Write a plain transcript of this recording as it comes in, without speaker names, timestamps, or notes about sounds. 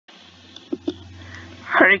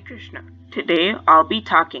Hare Krishna. Today I'll be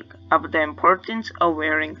talking about the importance of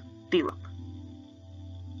wearing tilak.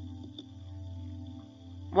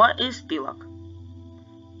 What is tilak?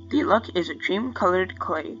 Tilak is a cream-colored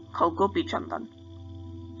clay called gopi chandan.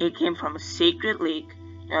 It came from a sacred lake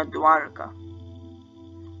near Dwarka,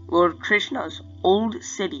 Lord Krishna's old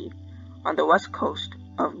city on the west coast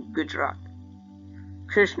of Gujarat.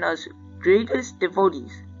 Krishna's greatest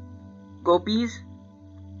devotees, gopis,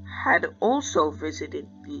 had also visited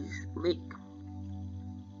this lake.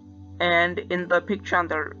 And in the picture on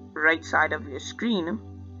the right side of your screen,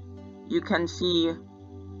 you can see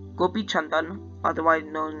Gopi Chandan, otherwise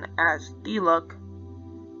known as Tilak,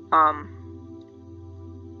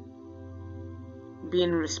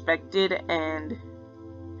 being respected and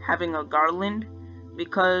having a garland,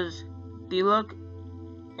 because Tilak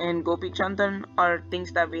and Gopi Chandan are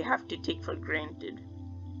things that we have to take for granted.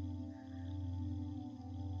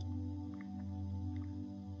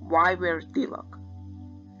 Why wear tilak?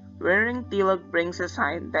 Wearing tilak brings a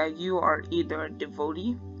sign that you are either a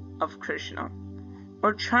devotee of Krishna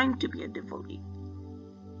or trying to be a devotee.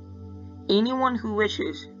 Anyone who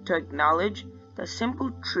wishes to acknowledge the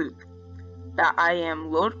simple truth that I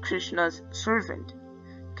am Lord Krishna's servant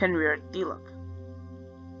can wear tilak.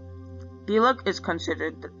 Tilak is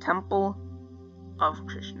considered the temple of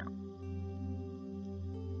Krishna.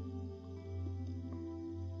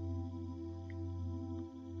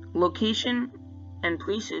 Location and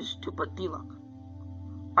places to put tilak.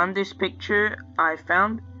 On this picture I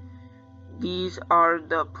found, these are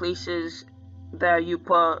the places that you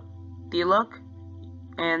put tilak,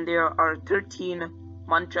 and there are 13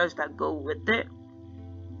 mantras that go with it,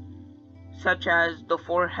 such as the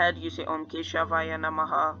forehead, you say Om keśavāya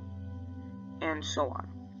namaḥ, and so on.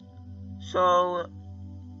 So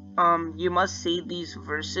you must say these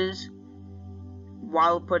verses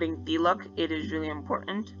while putting tilak. It is really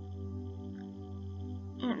important.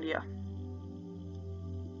 And yeah.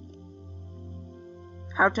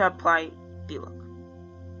 How to apply tilak.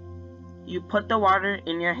 You put the water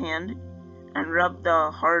in your hand and rub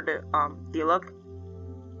the hard tilak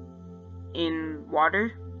in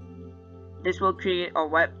water. This will create a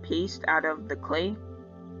wet paste out of the clay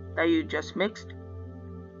that you just mixed.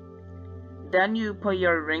 Then you put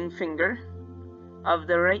your ring finger of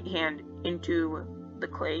the right hand into the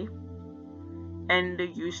clay, and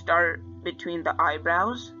you start between the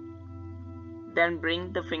eyebrows, then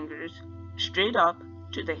bring the fingers straight up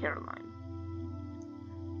to the hairline,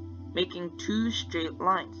 making 2 straight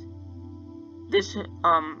lines. This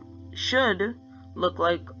should look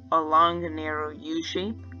like a long narrow U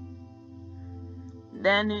shape.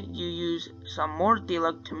 Then you use some more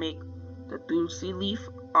tilak to make the tulsi leaf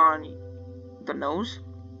on the nose,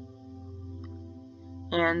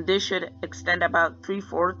 and this should extend about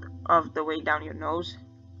 3/4 of the way down your nose,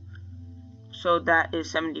 so that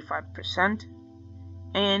is 75%.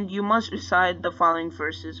 And you must recite the following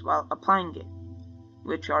verses while applying it,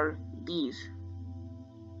 which are these.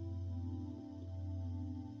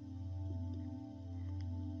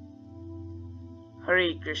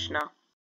 Hare Krishna.